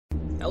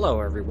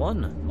Hello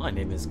everyone, my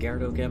name is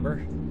Gyarados Gamber,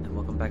 and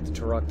welcome back to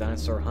Turok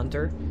Dinosaur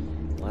Hunter.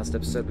 Last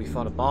episode we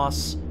fought a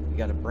boss, we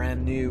got a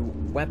brand new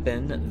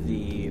weapon,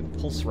 the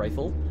pulse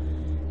rifle,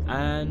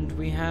 and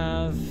we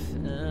have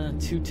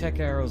 2 tech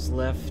arrows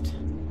left,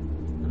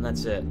 and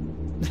that's it.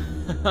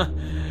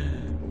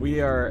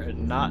 We are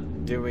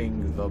not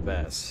doing the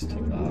best. Did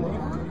I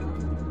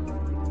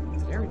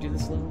already do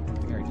this level? I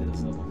think I already did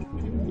this level.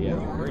 Yeah,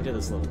 we already did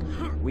this level.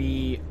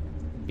 We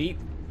beat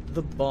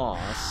the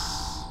boss.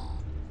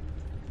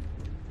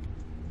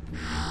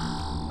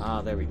 Ah,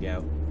 there we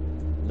go.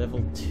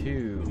 Level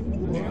 2.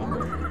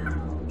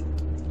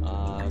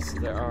 So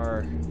there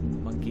are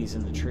monkeys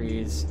in the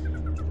trees.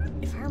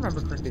 If I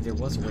remember correctly, there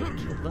was a way to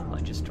kill them.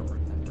 I just don't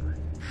remember.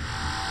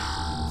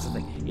 That's the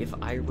thing. If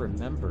I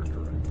remember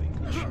correctly,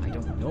 which I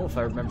don't know if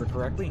I remember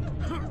correctly.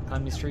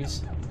 Climb these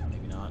trees?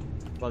 Maybe not.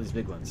 What about these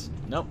big ones?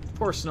 Nope, of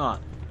course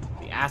not.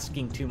 Be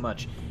asking too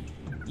much.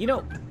 You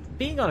know,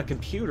 being on a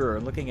computer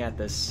and looking at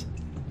this,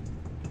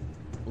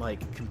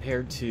 like,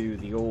 compared to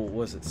the old,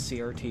 was it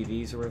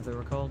CRTVs or whatever they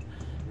were called?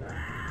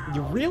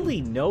 You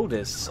really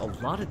notice a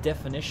lot of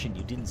definition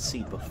you didn't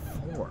see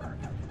before.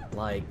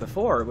 Like,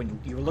 before, when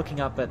you were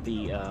looking up at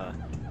the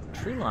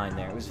tree line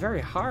there, it was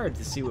very hard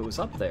to see what was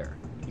up there.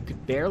 You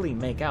could barely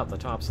make out the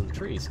tops of the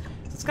trees.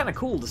 So it's kind of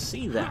cool to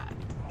see that.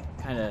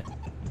 Kind of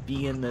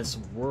be in this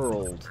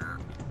world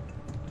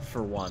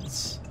for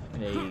once.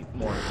 In a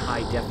more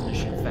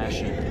high-definition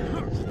fashion.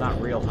 It's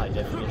not real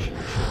high-definition,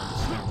 you should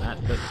understand that,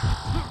 but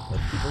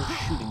people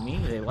shooting me,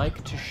 they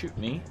like to shoot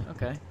me.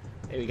 Okay.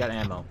 Hey, we got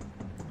ammo.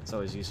 It's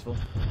always useful.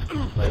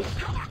 Like,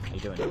 how you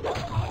doing?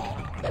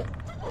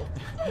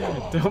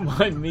 Don't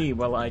mind me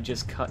while I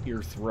just cut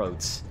your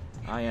throats.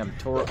 I am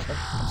Turok.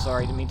 Oh, I'm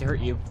sorry, I didn't mean to hurt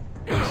you.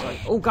 I'm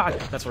sorry. Oh god,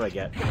 that's what I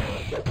get.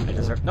 I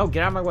deserve. No,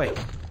 get out of my way.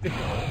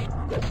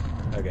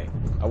 Okay,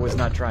 I was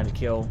not trying to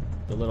kill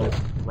the little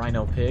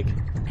rhino pig.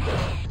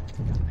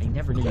 I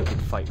never knew you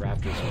could fight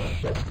raptors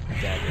with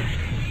a dagger.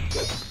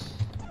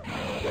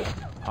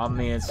 I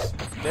mean, it's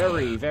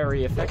very,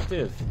 very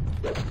effective.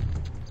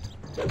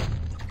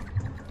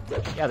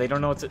 Yeah, they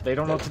don't know what to. They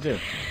don't know what to do.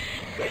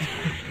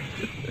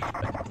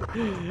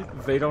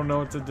 They don't know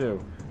what to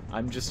do.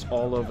 I'm just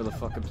all over the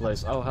fucking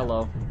place. Oh,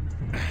 hello.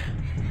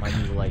 Might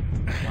need to like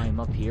climb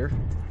up here.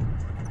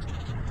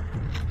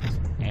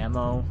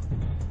 Ammo.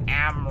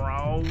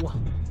 Ammo.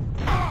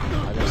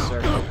 Hi there,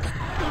 sir.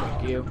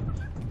 Thank you.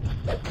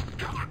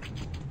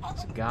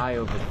 There's a guy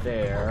over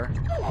there.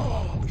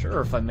 I'm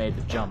sure if I made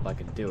the jump I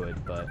could do it,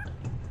 but I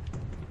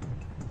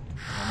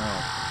don't know.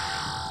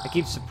 I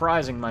keep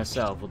surprising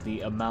myself with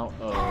the amount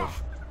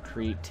of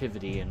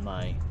creativity and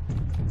my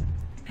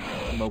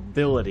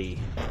mobility.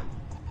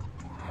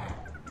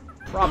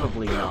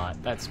 Probably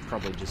not. That's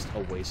probably just a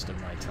waste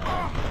of my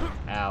time.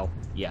 Ow.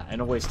 Yeah,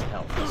 and a waste of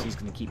health, because he's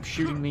going to keep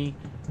shooting me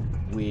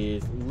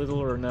with little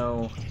or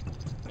no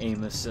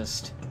aim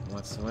assist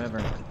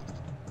whatsoever.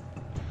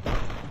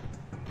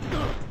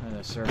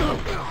 Hello, sir.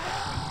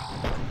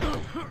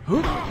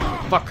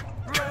 Fuck!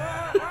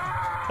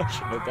 I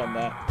should have done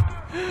that.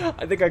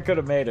 I think I could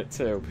have made it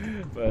too,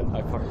 but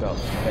I fucked up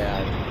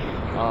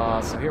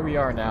bad. So here we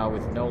are now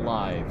with no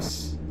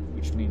lives,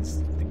 which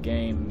means the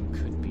game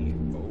could be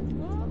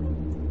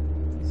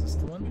over. Is this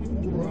the one?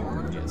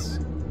 Yes.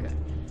 Okay.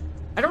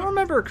 I don't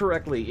remember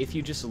correctly if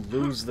you just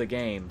lose the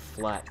game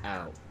flat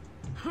out.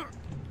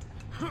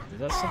 Is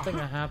that something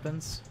that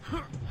happens?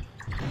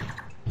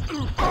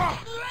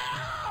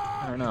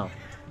 I don't know.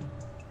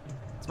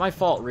 It's my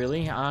fault,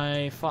 really.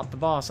 I fought the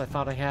boss. I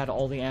thought I had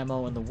all the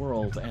ammo in the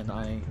world, and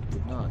I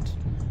did not.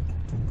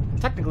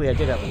 Technically, I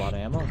did have a lot of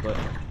ammo, but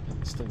I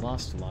still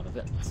lost a lot of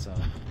it, so...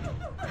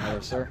 Hello,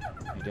 sir.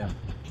 How you doing?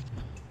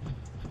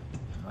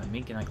 Mind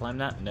me? Can I climb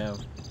that? No,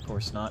 of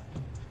course not.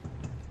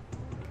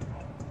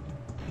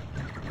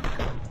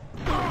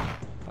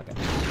 Okay.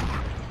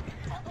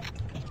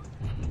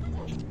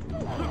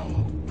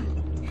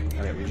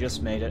 Okay, we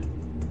just made it.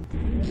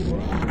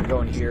 We're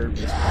going here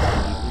because we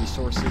need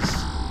resources.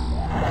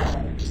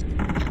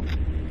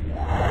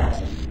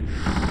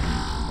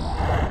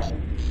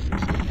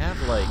 We have,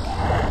 like,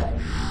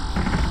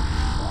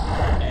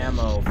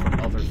 ammo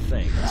for other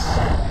things.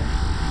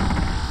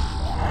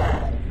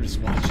 We're just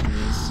watching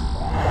these.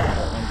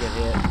 Don't want to get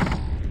hit.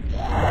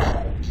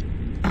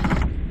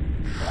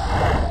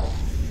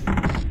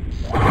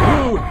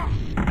 Ooh!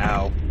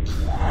 Ow.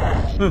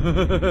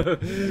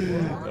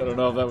 I don't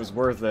know if that was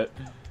worth it.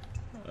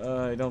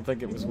 I don't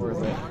think it was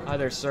worth it. Hi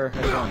there, sir.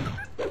 How you doing?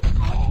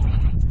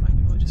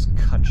 I'll just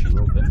cut you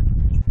open.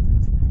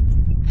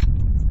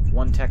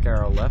 1 tech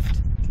arrow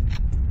left.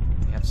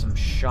 We have some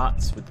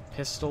shots with the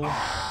pistol.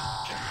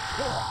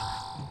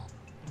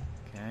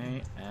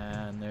 Okay,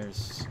 and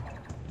there's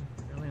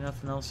really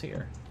nothing else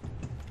here.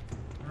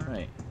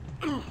 Alright.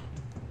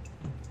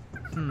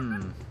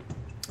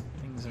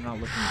 Things are not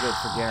looking good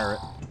for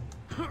Garrett.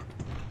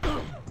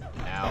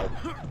 Ow.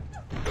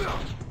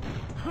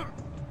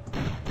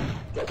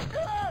 Okay.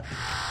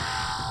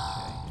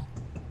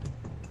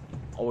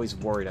 always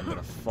worried I'm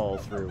gonna fall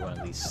through one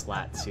of these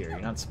slats here. You're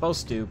not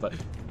supposed to, but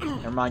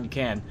never mind, you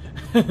can.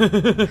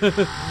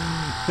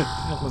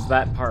 Was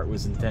that part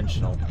was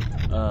intentional,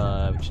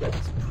 which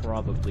is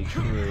probably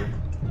true.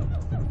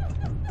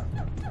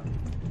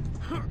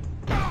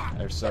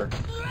 There, sir. You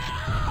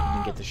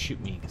didn't get to shoot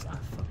me because I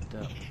fucked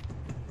up.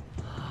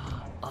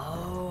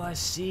 Oh, I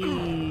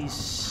see.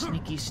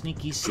 Sneaky,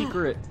 sneaky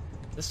secret.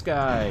 This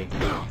guy.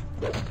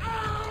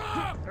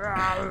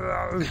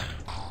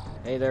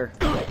 Hey there.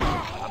 Okay,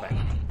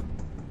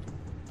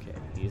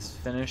 he's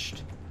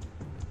finished.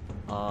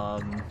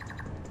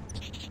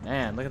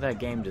 Man, look at that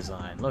game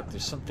design. Look,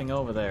 there's something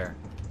over there.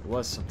 There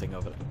was something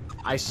over there.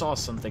 I saw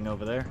something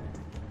over there.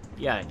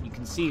 Yeah, you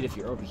can see it if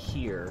you're over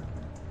here.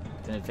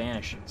 Then it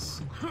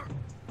vanishes.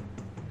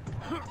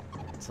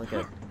 It's like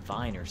a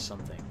vine or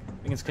something.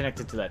 I think it's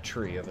connected to that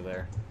tree over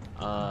there.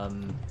 I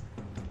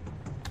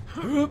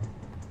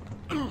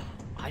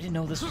didn't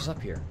know this was up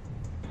here.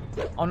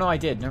 Oh no, I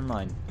did. Never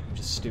mind. I'm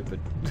just stupid.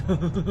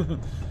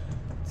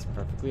 It's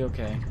perfectly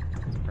okay.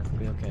 It's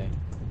perfectly okay.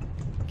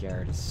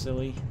 Garrett is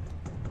silly.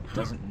 He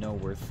doesn't know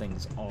where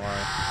things are.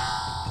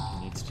 He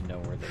needs to know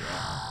where they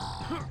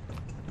are.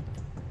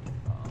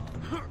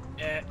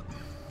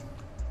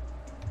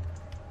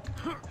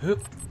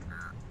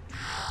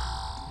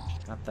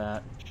 Got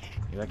that.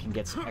 Maybe I can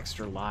get some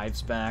extra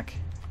lives back.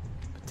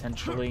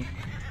 Potentially.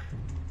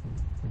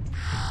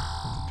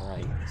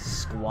 Alright,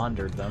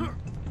 squandered them.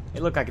 Hey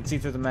look, I can see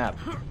through the map.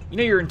 You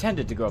know you're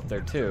intended to go up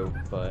there too,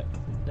 but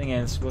the thing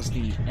is, this was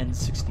the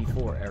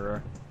N64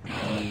 era.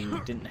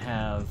 You didn't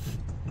have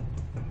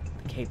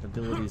the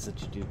capabilities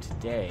that you do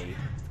today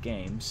with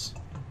games.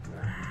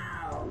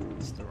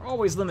 So there are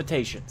always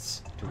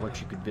limitations to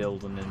what you could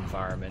build in an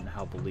environment,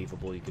 how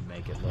believable you could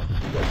make it look.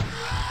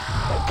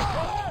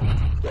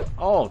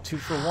 Oh, 2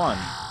 for 1.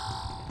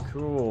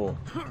 Cool.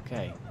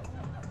 Okay.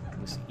 It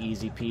was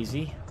easy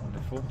peasy.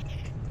 Wonderful.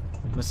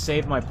 I'm gonna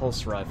save my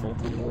pulse rifle.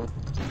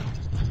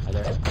 Hi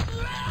there.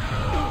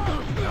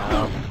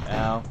 Ow.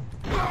 Ow.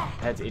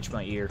 I had to itch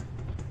my ear.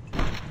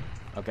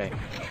 Okay.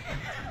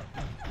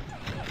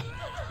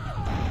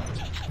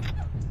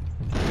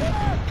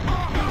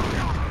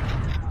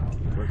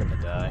 We're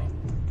gonna die.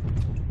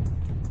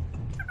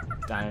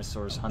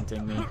 Dinosaurs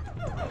hunting me.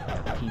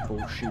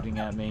 People shooting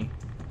at me.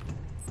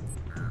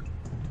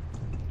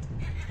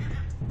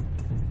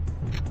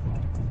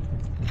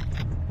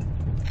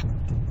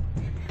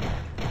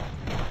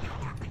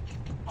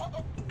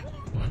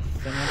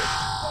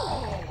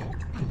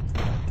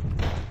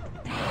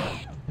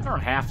 I don't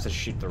have to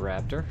shoot the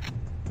raptor.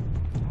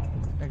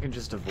 I can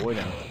just avoid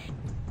him.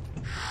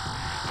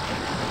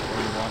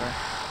 Water.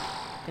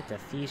 Look at the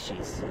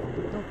fishies.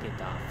 Look at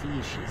the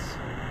fishies.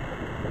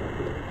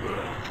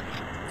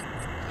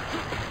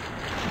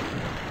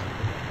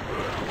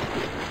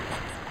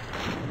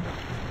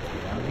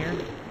 Down here?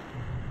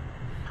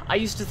 I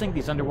used to think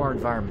these underwater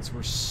environments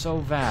were so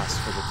vast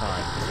for the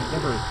time, because we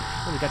never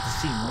really got to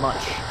see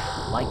much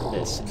like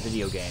this in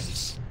video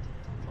games.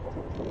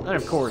 And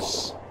of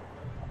course,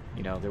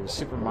 you know, there was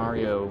Super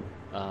Mario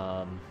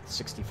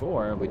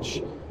 64,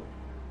 which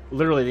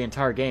literally the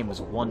entire game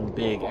was one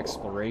big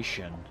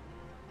exploration.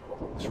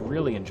 It was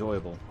really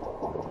enjoyable.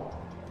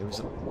 There was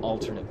an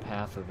alternate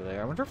path over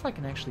there. I wonder if I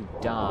can actually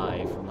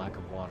die from lack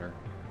of water.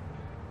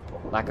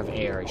 Lack of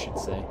air, I should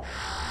say.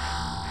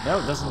 No,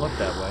 it doesn't look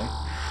that way.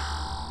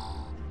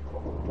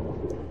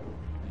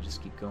 I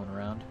just keep going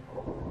around.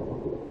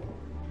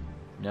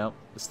 Nope,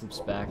 this loops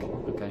back.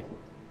 Okay.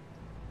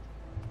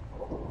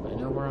 I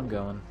know where I'm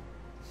going.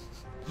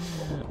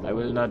 I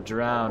will not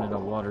drown in a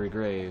watery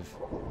grave.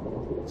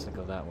 Let's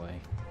go that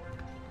way.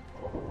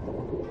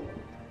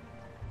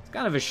 It's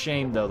kind of a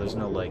shame, though, there's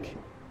no, like,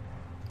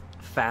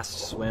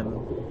 fast swim.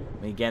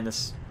 I mean, again,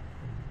 this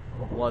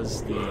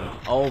was the...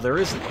 Oh, there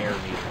is an air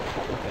meter.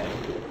 Okay.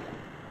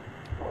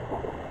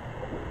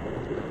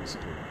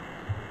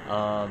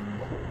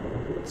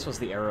 This was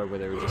the era where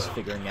they were just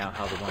figuring out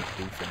how they wanted to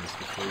do things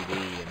with 3D,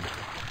 and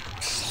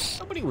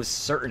nobody was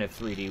certain if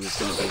 3D was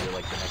going to be,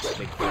 like, the next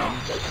big thing.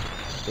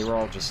 They were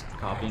all just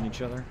copying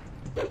each other.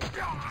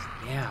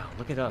 Yeah,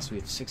 look at us. We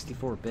have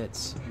 64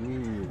 bits.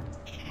 Ooh.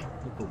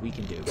 Look what we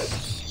can do.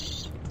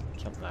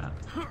 Kill that.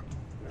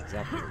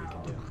 Exactly what we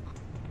can do.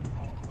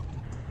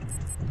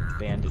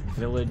 Bandit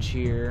village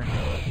here.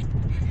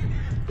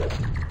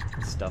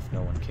 Stuff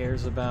no one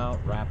cares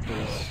about.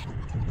 Raptors.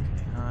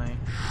 Okay, hi.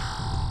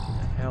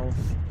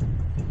 Health.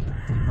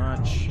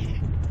 Much.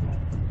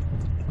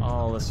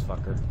 Oh, this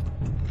fucker.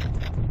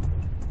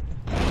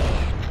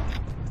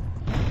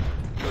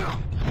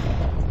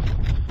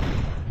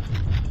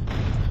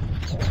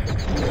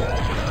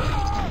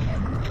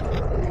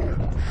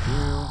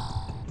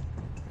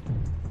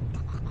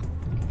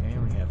 Okay,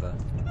 we have a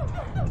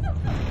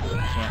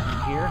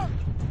encampment here.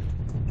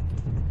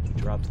 He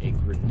dropped a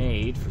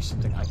grenade for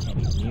something I can't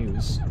even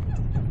use.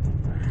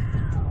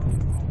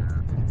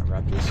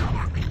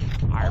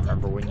 I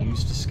remember when you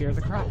used to scare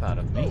the crap out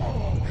of me.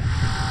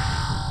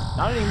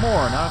 Not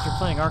anymore, not after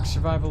playing Ark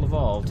Survival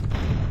Evolved.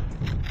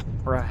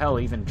 Or hell,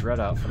 even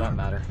Dreadout for that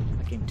matter.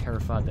 I game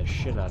terrified the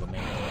shit out of me.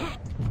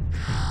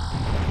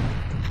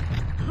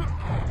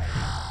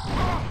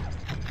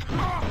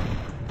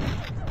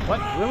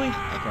 What? Really?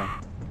 Okay.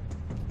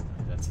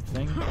 That's a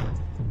thing.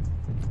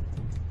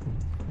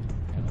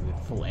 Gotta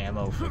get full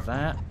ammo for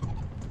that.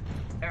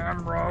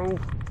 Ammo!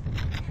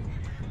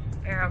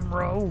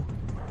 Ammo!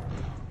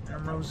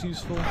 Ammo's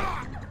useful.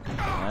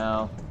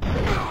 Well.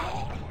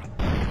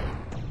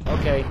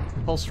 Okay,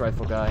 pulse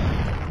rifle guy.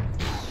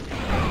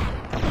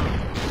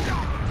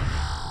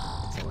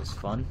 It's always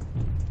fun.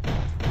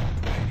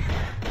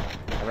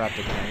 I wrapped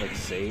it down with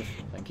save.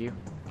 Thank you.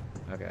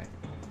 Okay.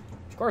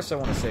 Of course I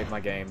want to save my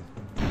game.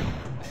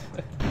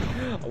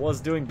 I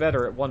was doing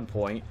better at one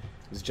point.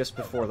 It was just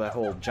before that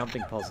whole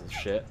jumping puzzle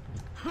shit.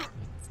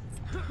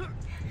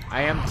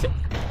 I am tempted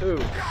to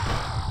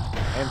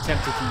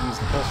use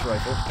the pulse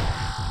rifle,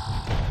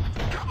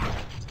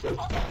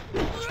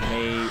 which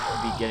may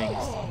be getting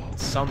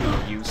some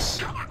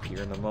use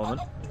here in a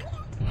moment.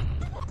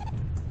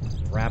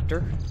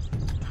 Raptor.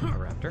 A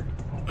raptor.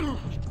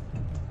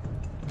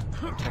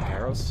 Tech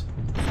arrows.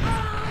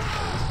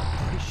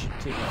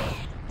 Appreciative.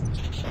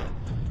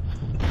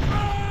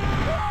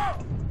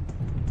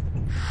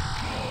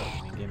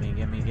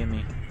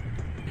 Gimme.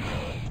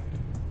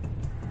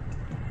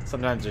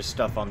 Sometimes there's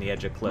stuff on the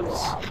edge of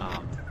cliffs.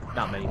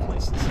 Not many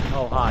places.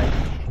 Oh, hi.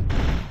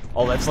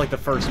 Oh, that's like the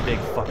first big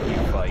fuck you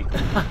fight.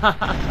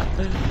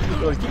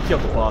 Well, you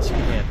killed the boss, you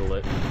can handle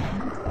it.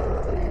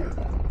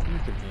 You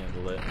can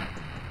handle it.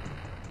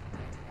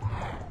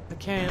 I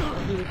can't,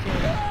 I really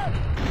can't.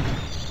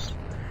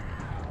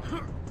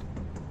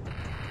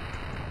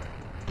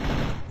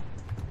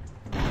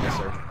 Yes,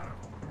 sir.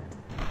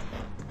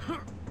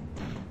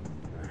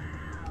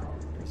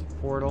 There's a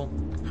portal.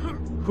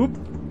 Whoop!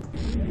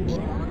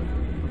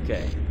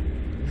 Okay.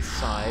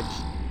 Inside.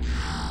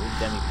 Big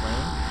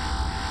demi-plane.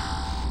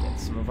 Get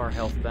some of our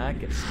health back.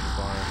 Get some of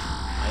our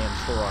I am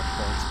Turok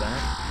points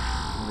back.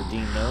 You can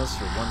redeem those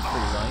for 1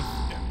 free life.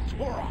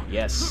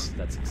 Yes,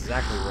 that's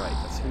exactly right.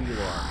 That's who you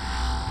are.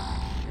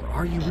 Or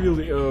are you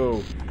really?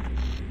 Oh.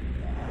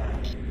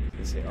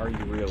 They say, are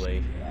you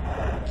really?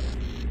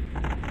 I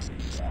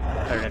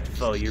don't have to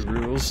follow your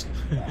rules.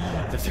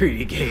 The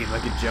 3D game, I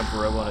can jump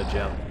where I want to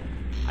jump.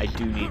 I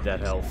do need that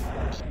health.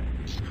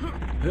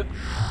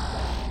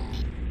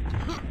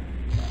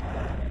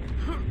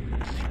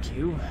 Thank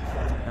you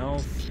for the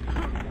health.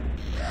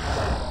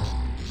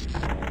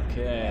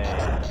 Okay.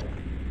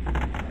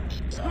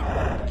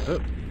 Oh.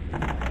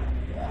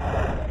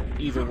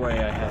 Either way,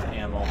 I have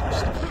ammo for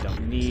stuff I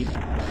don't need.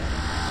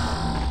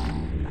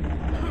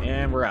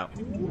 And we're out.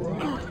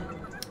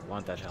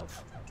 Want that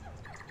health.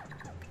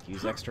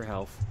 Use extra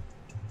health.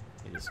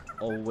 It is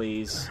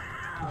always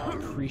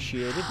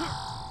appreciated.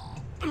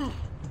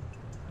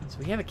 So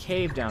we have a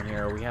cave down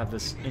here. We have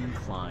this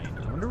incline.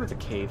 I wonder where the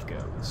cave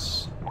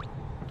goes.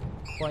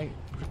 Quite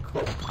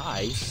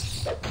high.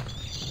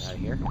 Get out of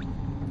here.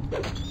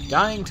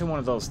 Dying to one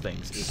of those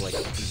things is like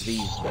the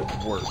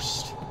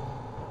worst.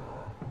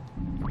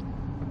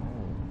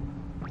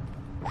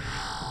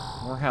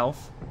 More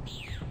health.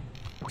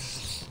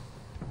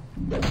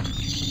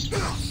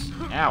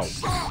 Ow.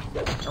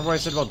 Remember what I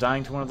said about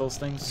dying to one of those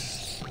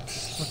things?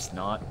 Let's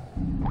not.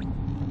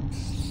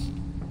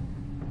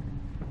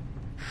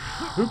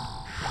 Oop.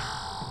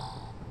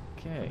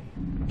 Okay.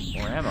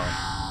 More ammo.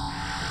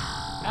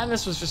 And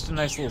this was just a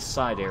nice little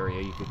side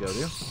area you could go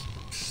to.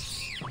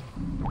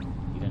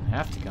 You didn't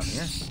have to come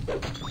here.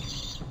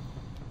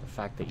 The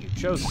fact that you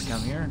chose to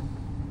come here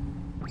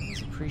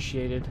is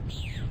appreciated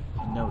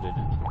and noted.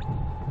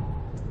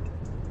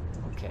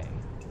 Okay.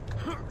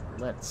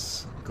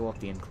 Let's go up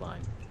the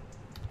incline.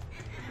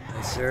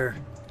 Yes, sir.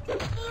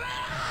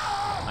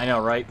 I know,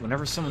 right?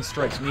 Whenever someone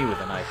strikes me with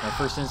a knife, my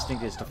first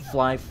instinct is to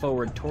fly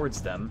forward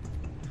towards them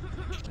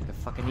like a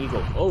fucking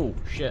eagle. Oh,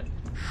 shit.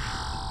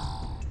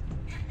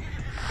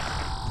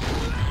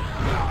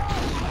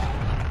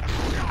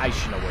 I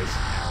shouldn't have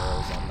wasted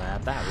arrows on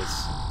that. That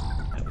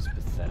was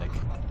pathetic.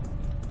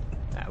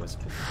 That was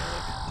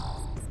pathetic.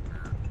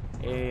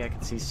 Hey, I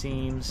can see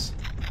seams.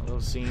 Hello,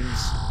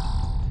 seams.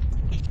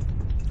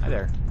 Hi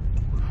there.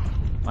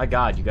 My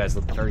god, you guys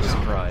look very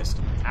surprised.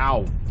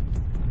 Ow!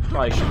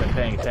 Probably should have been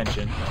paying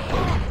attention.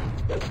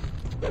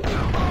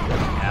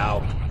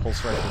 Ow.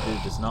 Pulse rifle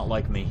dude does not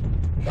like me.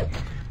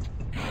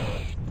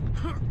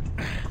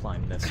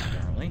 Climb this,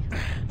 apparently.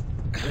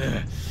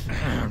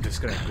 I'm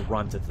just gonna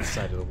grunt at the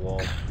side of the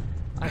wall.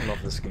 I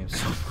love this game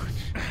so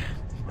much.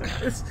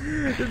 There's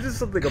just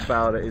something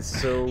about it. It's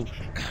so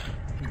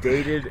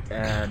dated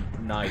and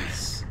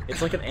nice.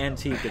 It's like an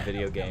antique of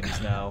video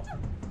games now.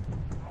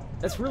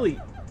 That's really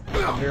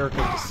a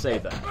miracle to say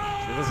that.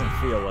 It doesn't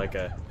feel like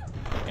a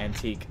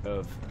antique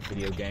of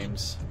video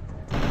games.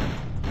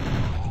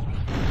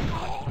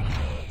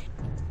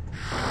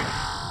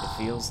 It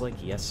feels like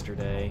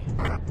yesterday.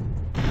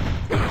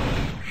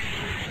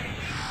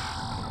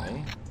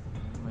 Okay.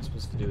 What am I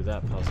supposed to do with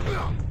that puzzle?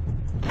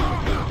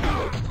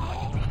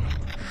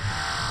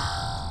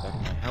 Back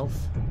my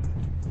health.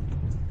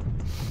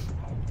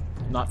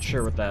 Not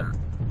sure what that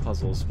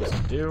puzzle is supposed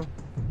to do.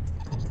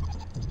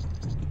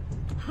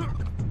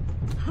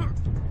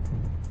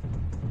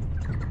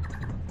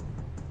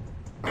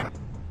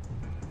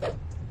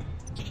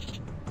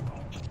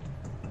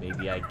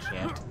 Maybe I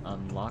can't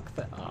unlock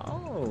the...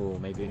 Oh,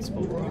 maybe it's...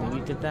 Maybe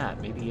it did that.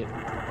 Maybe it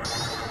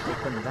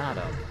opened that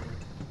up.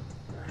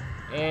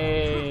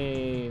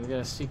 Hey, we got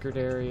a secret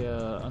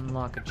area.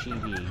 Unlock a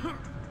chibi.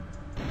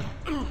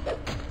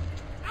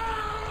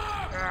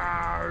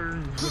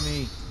 Give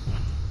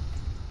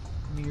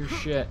me your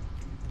shit.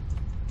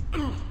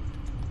 We're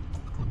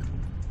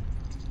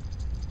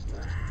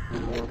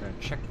gonna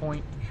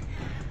checkpoint.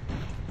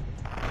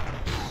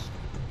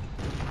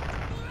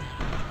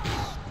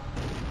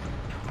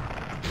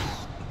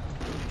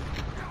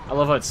 I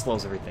love how it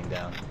slows everything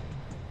down.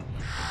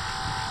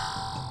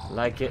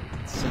 Like it.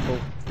 Simple,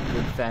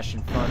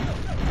 good-fashioned fun.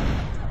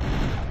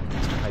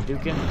 Mr.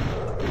 Hadouken.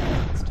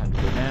 It's time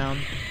to go down.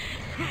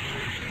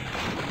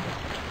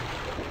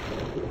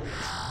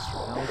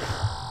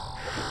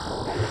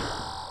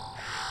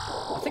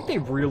 I think they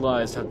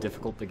realized how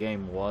difficult the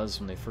game was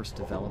when they first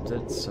developed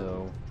it,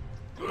 so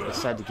they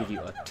decided to give you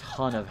a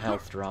ton of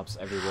health drops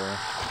everywhere.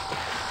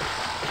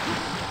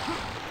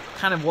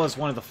 Kind of was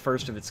one of the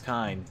first of its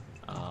kind.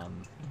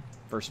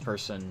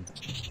 First-person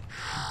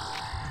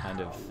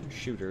kind of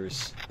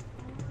shooters,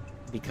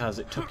 because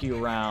it took you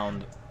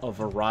around a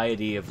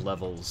variety of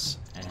levels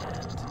and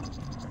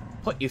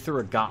put you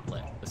through a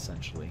gauntlet,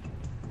 essentially.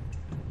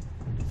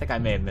 I think I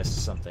may have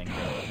missed something,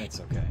 but it's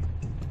okay.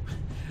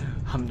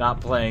 I'm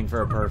not playing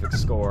for a perfect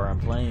score.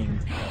 I'm playing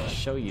to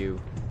show you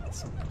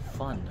it's a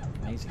fun,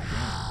 amazing game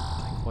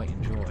I quite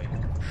enjoy.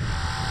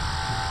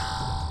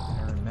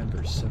 I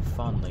remember so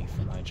fondly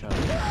from my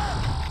childhood.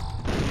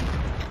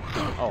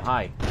 Oh,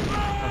 hi.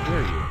 How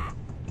dare you?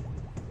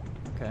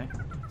 Okay,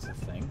 that's a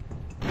thing.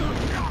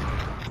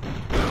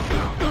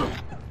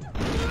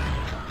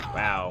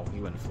 Wow, he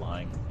went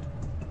flying.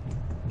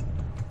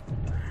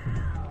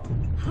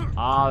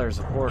 Ah, there's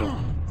a portal.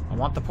 I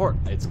want the port.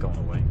 It's going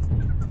away.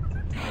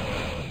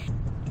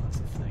 That's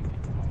the thing.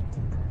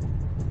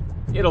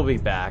 It'll be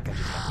back. I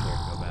just don't care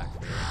to go back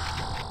for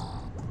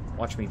it.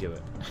 Watch me do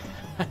it.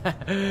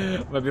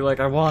 I'm gonna be like,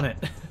 I want it.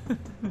 I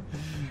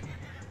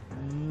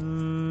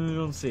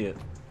don't see it.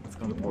 Let's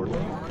go to the portal.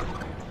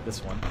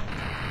 This one.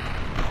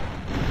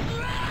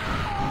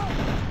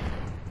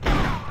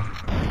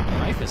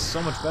 Knife is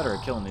so much better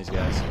at killing these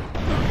guys.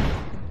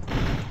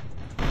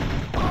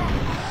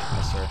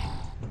 Yes, sir.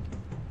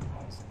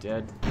 He's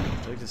dead.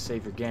 Would you like to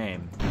save your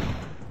game?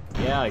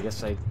 Yeah, I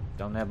guess I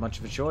don't have much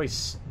of a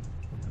choice.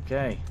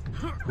 Okay.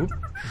 Whoop.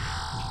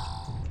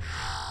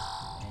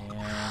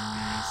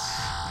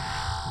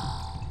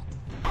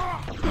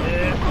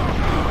 And...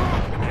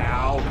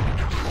 Ow.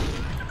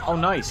 Oh,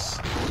 nice.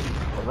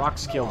 The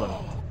rocks killed him.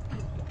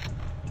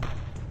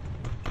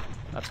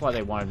 That's why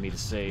they wanted me to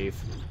save.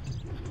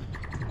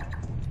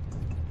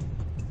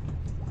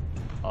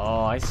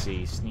 Oh, I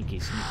see. Sneaky,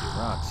 sneaky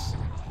rocks.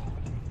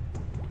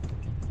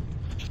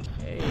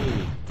 Hey.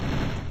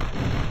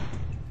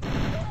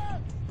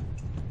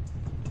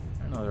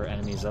 I know there are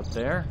enemies up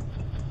there.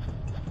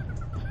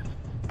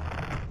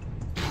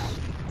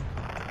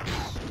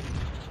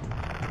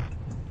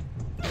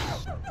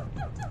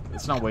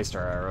 Let's not waste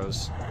our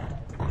arrows.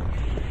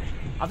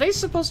 Are they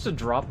supposed to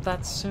drop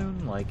that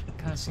soon? Like, it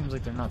kind of seems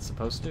like they're not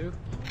supposed to.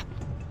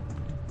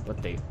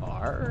 But they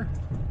are?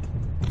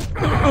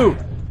 Ooh!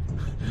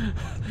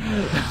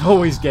 That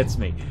always gets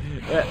me.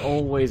 That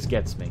always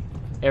gets me.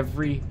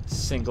 Every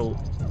single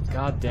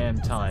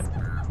goddamn time.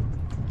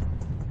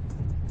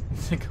 I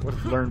think I would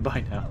have learned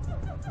by now.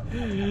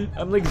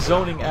 I'm like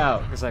zoning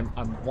out because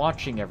I'm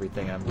watching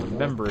everything. I'm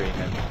remembering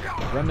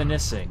and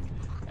reminiscing.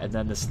 And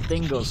then this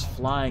thing goes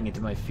flying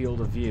into my field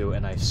of view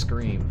and I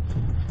scream.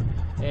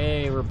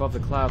 Hey, we're above the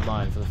cloud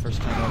line for the first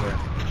time ever.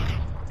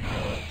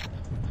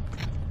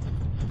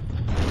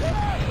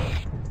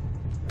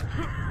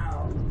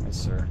 Hi,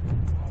 sir.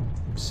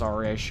 I'm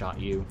sorry I shot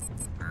you.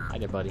 Hi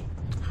there, buddy.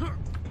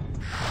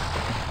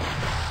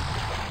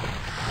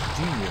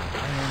 Junior,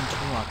 I am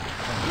Turok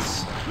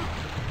Dinosaur.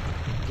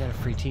 Get a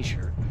free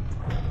t-shirt.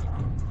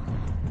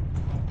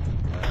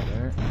 Right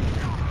there.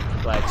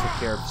 Glad I took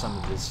care of some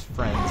of his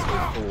friends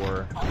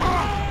before he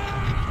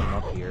came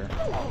up here.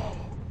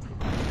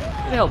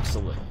 It helps a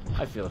little.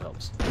 I feel it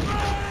helps.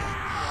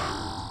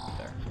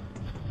 There.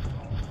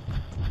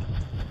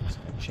 This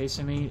guy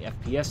chasing me.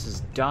 FPS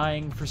is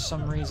dying for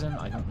some reason.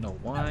 I don't know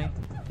why.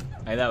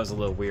 Hey, that was a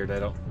little weird. I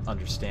don't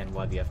understand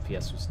why the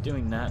FPS was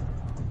doing that.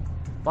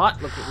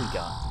 But look what we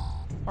got.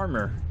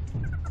 Armor.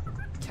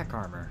 Tech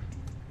armor.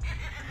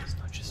 It's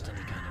not just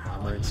any kind of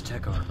armor, it's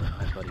tech armor.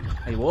 Hi, buddy.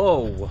 Hey,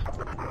 whoa!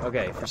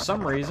 Okay, for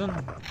some reason...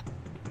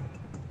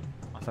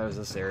 I thought it was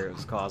this area that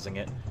was causing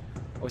it.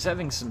 I was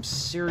having some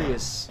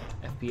serious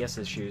FPS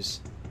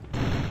issues.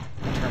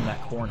 Turn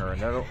that corner,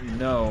 and I don't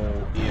know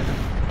if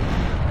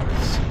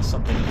there's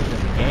something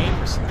within the game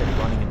or something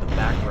running in the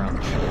background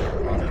that should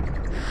be running.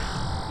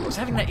 I was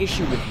having that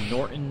issue with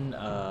Norton,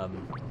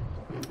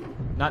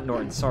 not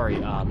Norton, sorry,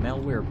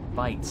 Malware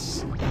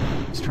Bytes.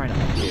 I was trying to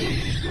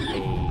update a,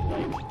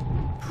 like,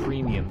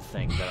 premium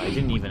thing that I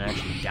didn't even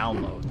actually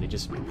download. They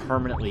just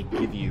permanently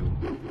give you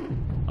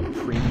a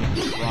premium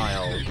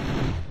trial.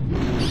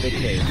 Big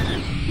cave.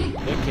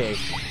 Big cave.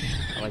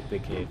 I like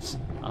big caves.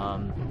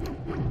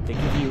 They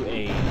give you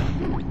a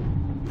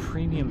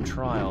premium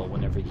trial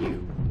whenever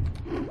you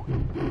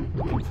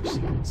looking for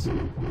secrets.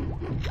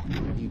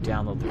 Whenever you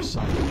download their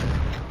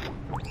software.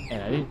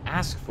 And I didn't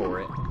ask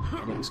for it,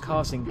 and it was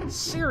causing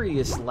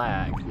serious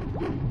lag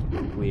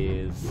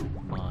with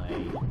my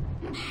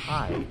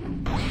eye.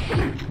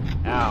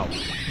 Ow.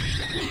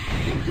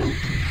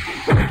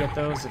 Can I get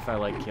those if I,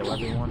 like, kill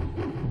everyone?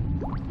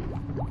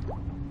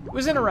 It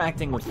was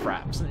interacting with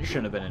fraps, and it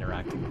shouldn't have been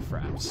interacting with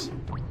fraps.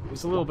 It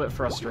was a little bit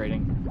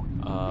frustrating,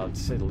 to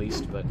say the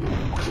least, but...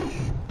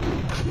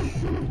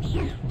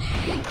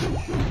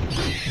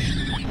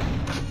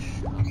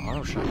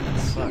 Auto shotgun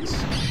sucks.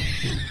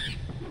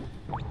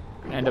 We're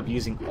gonna end up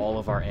using all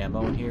of our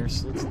ammo in here,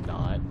 so let's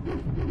not.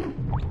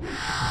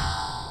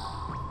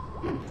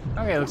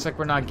 Okay, looks like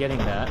we're not getting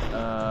that.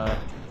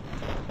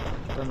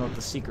 Don't know what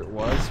the secret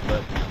was,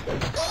 but...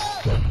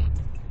 Hi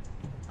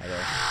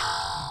there.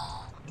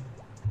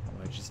 I'm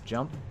gonna just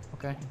jump.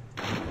 Okay.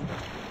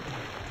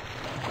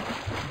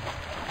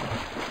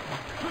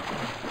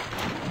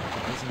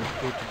 Doesn't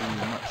appear to be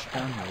much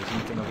down here. Is there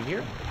anything over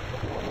here?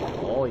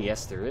 Oh,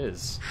 yes, there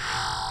is.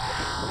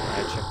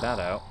 Alright, check that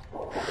out.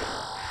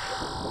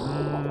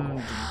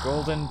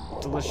 Golden,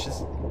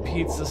 delicious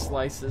pizza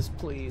slices,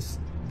 please.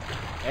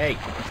 Hey,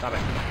 stop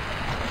it.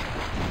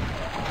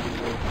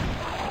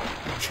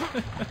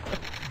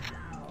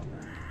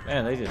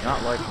 Man, they did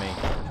not like me.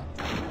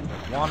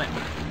 Want it.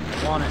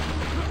 Want it.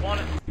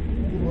 Want it.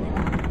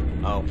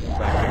 Oh,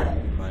 back here.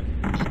 Fine.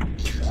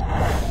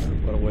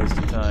 What a waste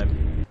of time.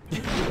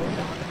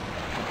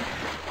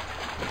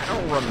 I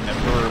don't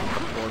remember the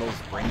portals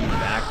bring you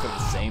back to the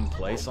same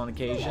place on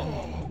occasion.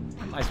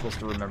 How am I supposed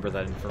to remember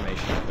that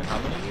information after how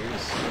many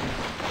years?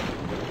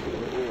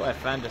 Ooh, I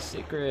found a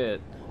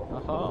secret.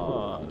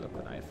 Aha, look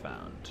what I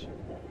found.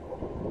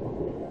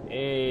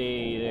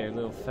 Hey there,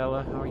 little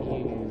fella. How are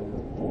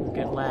you?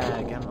 Get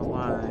lag, I don't know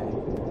why.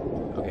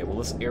 Okay, well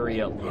this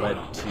area led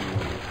to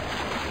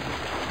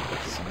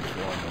some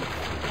form of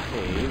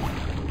cave.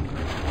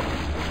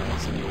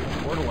 There's a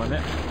portal in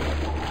it.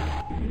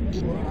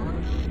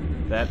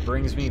 That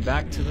brings me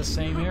back to the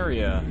same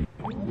area.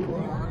 Okay.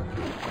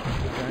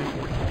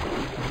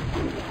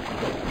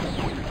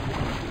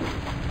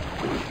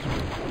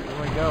 Where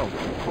do I go?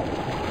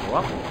 Go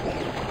up? I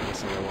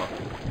guess I go up.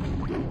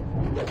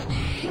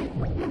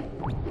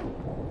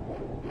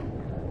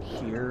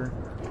 Here.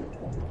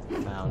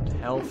 Found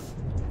health.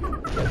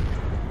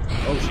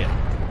 Oh shit.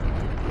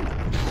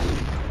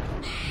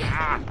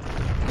 Ah!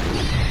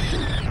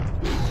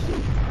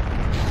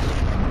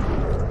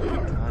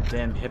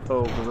 Goddamn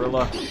hippo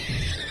gorilla.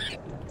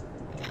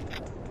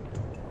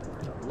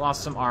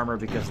 Lost some armor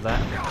because of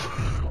that.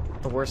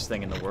 Not the worst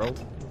thing in the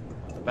world.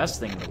 Not the best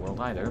thing in the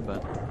world either,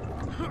 but...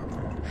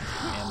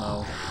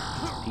 Ammo.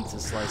 Pizza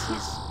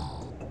slices.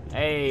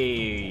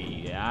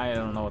 Hey! I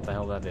don't know what the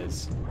hell that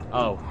is.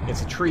 Oh,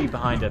 it's a tree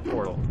behind a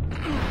portal.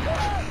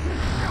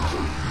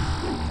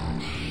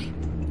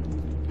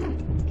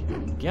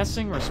 I'm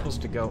guessing we're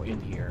supposed to go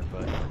in here,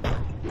 but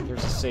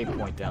there's a save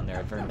point down there.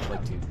 I'd very much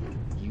like to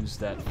use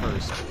that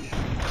first.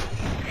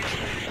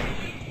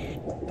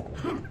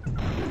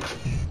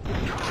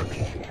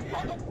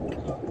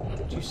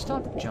 Did you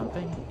stop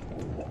jumping?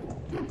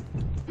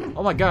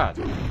 Oh my god!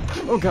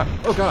 Oh god!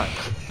 Oh god!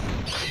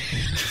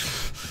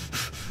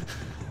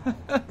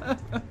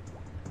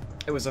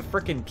 It was a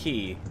frickin'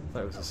 key. I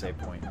thought it was a save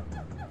point.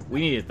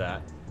 We needed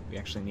that. We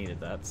actually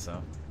needed that,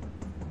 so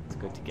it's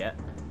good to get.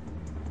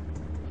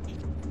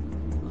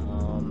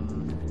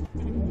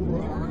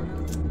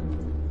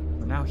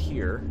 We're now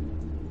here.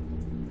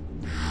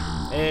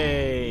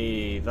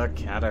 Hey, the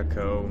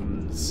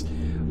catacombs.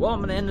 Well, I'm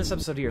going to end this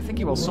episode here. Thank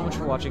you all so much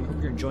for watching.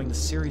 Hope you're enjoying the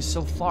series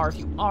so far. If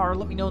you are,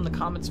 let me know in the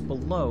comments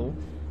below.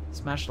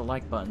 Smash the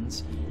like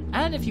buttons.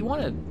 And if you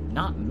want to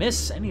not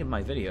miss any of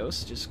my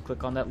videos, just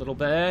click on that little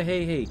bell.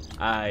 Hey.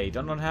 I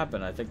don't know what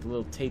happened. I think the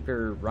little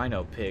taper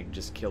rhino pig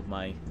just killed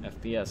my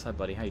FPS. Hi,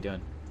 buddy. How you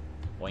doing?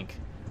 Wink.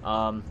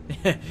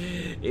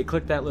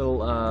 Click that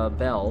little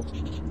bell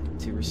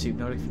to receive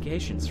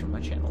notifications from my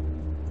channel.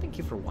 Thank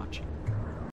you for watching.